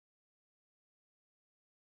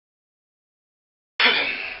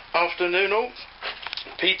Afternoon all.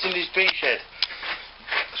 Pete in his bee shed.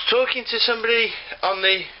 I was talking to somebody on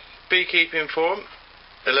the beekeeping forum,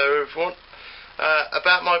 hello everyone,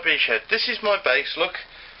 about my bee shed. This is my base, look.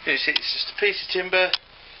 You see, it's just a piece of timber,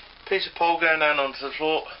 piece of pole going down onto the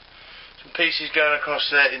floor, some pieces going across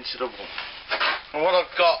there into the wall. And what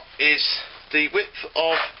I've got is the width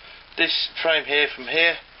of this frame here, from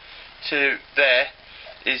here to there,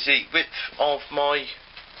 is the width of my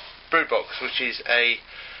brood box, which is a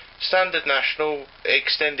standard national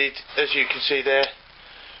extended, as you can see there,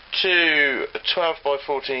 to a 12 by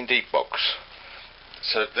 14 deep box.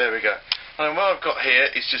 So there we go. And what I've got here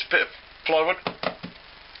is just a bit of plywood,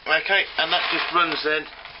 okay, and that just runs then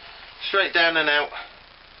straight down and out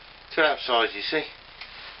to outside, you see.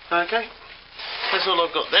 Okay, that's all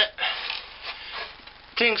I've got there.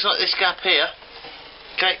 Things like this gap here,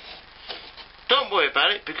 okay, don't worry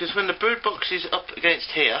about it, because when the brood box is up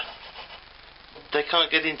against here, they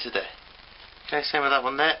can't get into there. Okay, same with that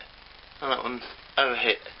one there, and that one over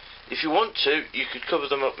here. If you want to, you could cover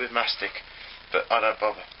them up with mastic, but I don't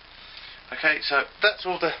bother. Okay, so that's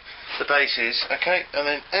all the base is, okay, and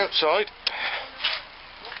then outside,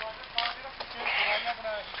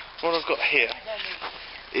 what I've got here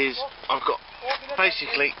is, I've got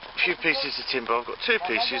basically a few pieces of timber. I've got two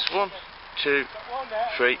pieces, 1, 2,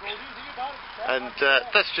 3, and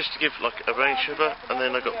that's just to give like a range cover, and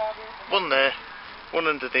then I've got one there, one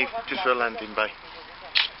underneath, just for a landing bay.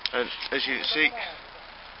 And as you can see,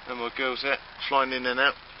 and my girls there flying in and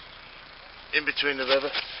out in between the leather.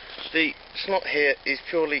 The slot here is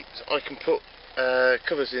purely so I can put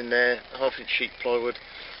covers in there, 1/2 inch sheet plywood,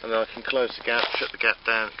 and then I can close the gap, shut the gap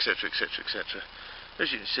down, etc, etc, etc.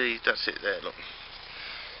 As you can see, that's it there, look.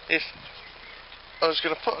 If I was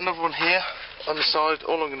going to put another one here on the side,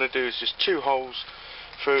 all I'm going to do is just 2 holes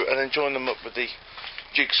through and then join them up with the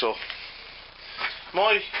jigsaw.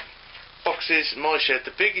 My boxes, my shed,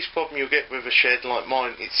 the biggest problem you'll get with a shed like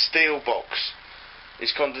mine, it's steel box,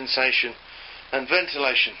 is condensation and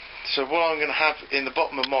ventilation. So what I'm going to have in the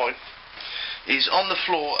bottom of mine is on the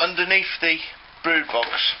floor underneath the brood box.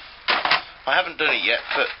 I haven't done it yet,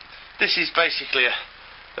 but this is basically a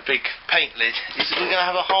big paint lid. We're going to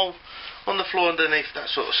have a hole on the floor underneath, that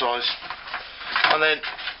sort of size, and then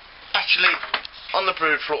actually on the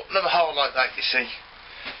brood floor another hole like that, you see.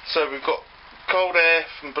 So we've got cold air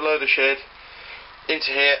from below the shed into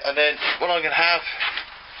here, and then what I'm going to have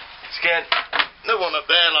is, again, another one up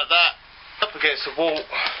there like that, up against the wall,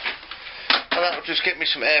 and that will just get me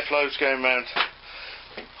some airflows going around.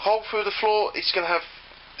 Hole through the floor, it's going to have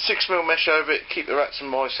 6mm mesh over it, keep the rats and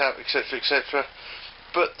mice out, etc, etc.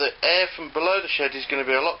 But the air from below the shed is going to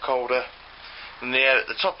be a lot colder than the air at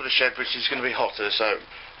the top of the shed, which is going to be hotter. So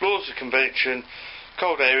laws of convention,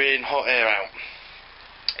 cold air in, hot air out.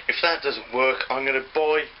 If that doesn't work, I'm going to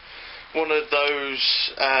buy one of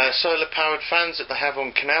those solar powered fans that they have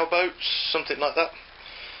on canal boats, something like that,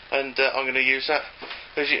 and I'm going to use that.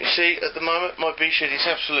 As you can see, at the moment my bee shed is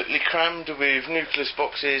absolutely crammed with nucleus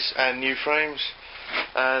boxes and new frames,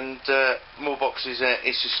 and more boxes there.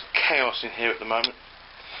 It's just chaos in here at the moment.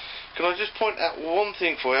 Can I just point out one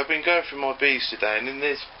thing for you? I've been going through my bees today, and in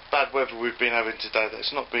this bad weather we've been having today,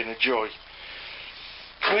 that's not been a joy.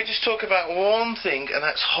 Can we just talk about one thing, and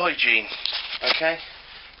that's hygiene, okay?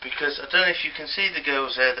 Because I don't know if you can see the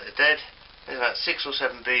girls there that are dead. There's about 6 or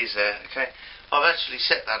 7 bees there, okay? I've actually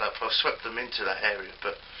set that up, I've swept them into that area,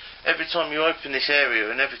 but every time you open this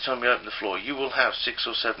area and every time you open the floor, you will have 6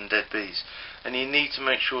 or 7 dead bees, and you need to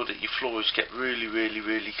make sure that your floor is kept really, really,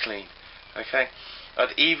 really clean, okay?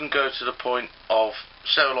 I'd even go to the point of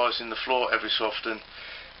sterilising the floor every so often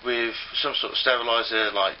with some sort of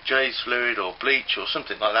steriliser like Jay's fluid or bleach or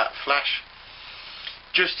something like that, flash,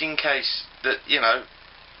 just in case that, you know,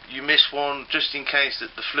 you miss one, just in case that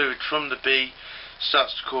the fluid from the bee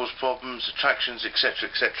starts to cause problems, attractions, etc,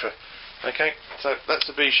 etc. Okay, so that's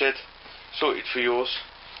the bee shed sorted for yours.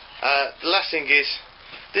 The last thing is,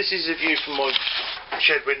 this is a view from my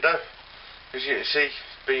shed window. As you can see,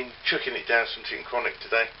 been chucking it down something chronic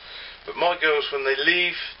today, but my girls, when they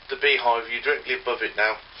leave the beehive, you're directly above it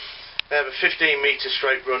now, they have a 15-metre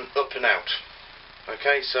straight run up and out.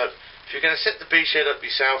 Okay, so if you're going to set the bee shed up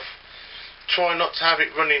yourself, try not to have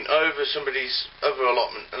it running over somebody's other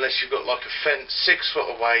allotment unless you've got like a fence 6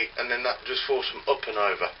 foot away, and then that just force them up and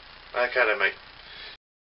over. Okay then, mate.